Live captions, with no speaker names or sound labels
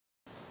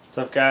What's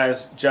up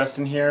guys,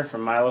 Justin here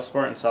from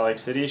Sport in Salt Lake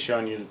City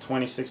showing you the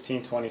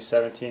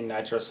 2016-2017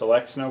 Nitro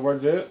Select snowboard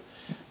boot.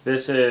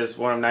 This is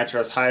one of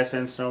Nitro's highest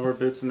end snowboard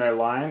boots in their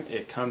line.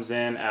 It comes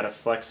in at a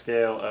flex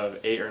scale of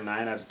 8 or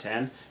 9 out of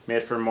 10,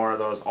 made for more of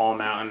those all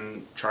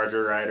mountain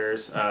charger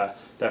riders,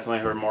 definitely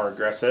who are more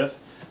aggressive.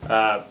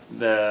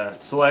 The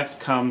Select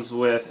comes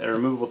with a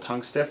removable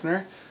tongue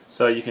stiffener,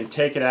 so you can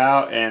take it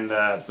out and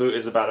the boot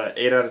is about an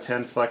 8 out of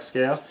 10 flex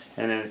scale,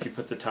 and then if you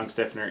put the tongue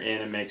stiffener in,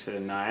 it makes it a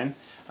 9.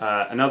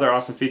 Another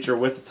awesome feature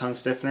with the tongue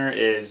stiffener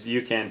is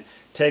you can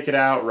take it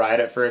out, ride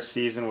it for a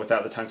season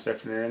without the tongue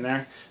stiffener in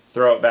there,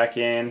 throw it back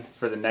in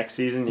for the next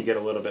season. You get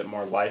a little bit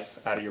more life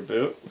out of your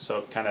boot, so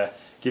it kind of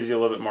gives you a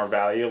little bit more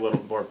value, a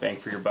little more bang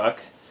for your buck.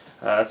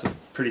 That's a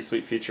pretty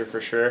sweet feature for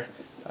sure.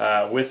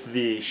 With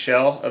the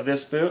shell of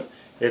this boot,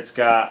 it's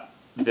got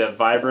the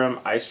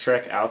Vibram Ice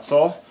Trek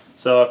outsole.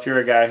 So if you're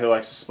a guy who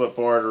likes to split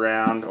board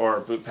around or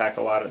boot pack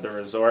a lot at the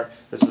resort,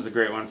 this is a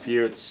great one for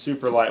you. It's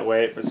super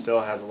lightweight but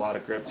still has a lot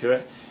of grip to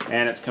it,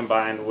 and it's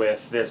combined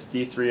with this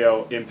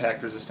D3O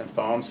impact resistant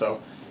foam,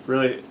 so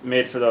really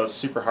made for those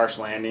super harsh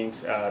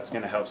landings. It's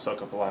going to help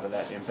soak up a lot of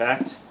that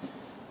impact.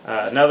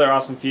 Another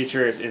awesome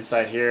feature is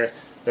inside here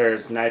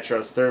there's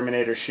Nitro's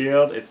Therminator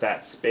Shield. It's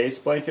that space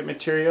blanket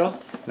material,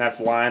 and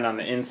that's lined on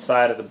the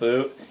inside of the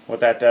boot.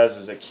 What that does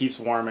is it keeps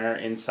warm air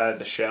inside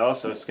the shell,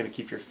 so it's going to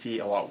keep your feet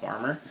a lot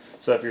warmer.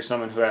 So if you're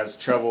someone who has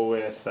trouble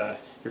with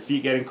your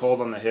feet getting cold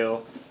on the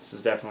hill, this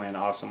is definitely an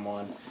awesome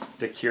one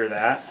to cure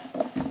that.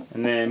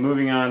 And then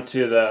moving on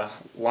to the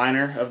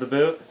liner of the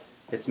boot,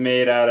 it's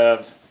made out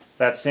of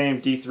that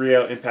same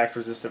D3O impact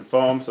resistant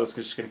foam, so it's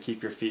just going to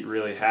keep your feet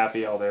really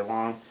happy all day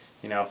long,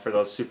 you know, for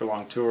those super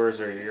long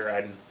tours or you're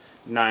riding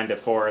 9 to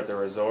 4 at the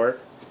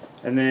resort.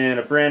 And then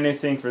a brand new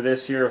thing for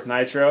this year with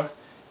Nitro,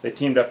 they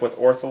teamed up with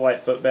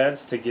Ortholite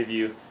footbeds to give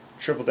you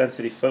triple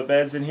density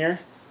footbeds in here.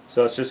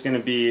 So it's just going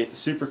to be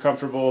super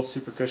comfortable,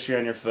 super cushy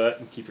on your foot,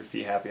 and keep your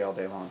feet happy all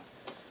day long.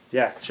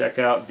 Yeah, check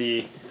out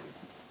the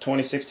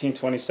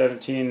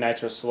 2016-2017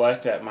 Nitro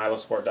Select at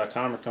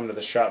milosport.com or come to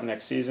the shop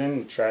next season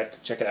and check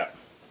it out.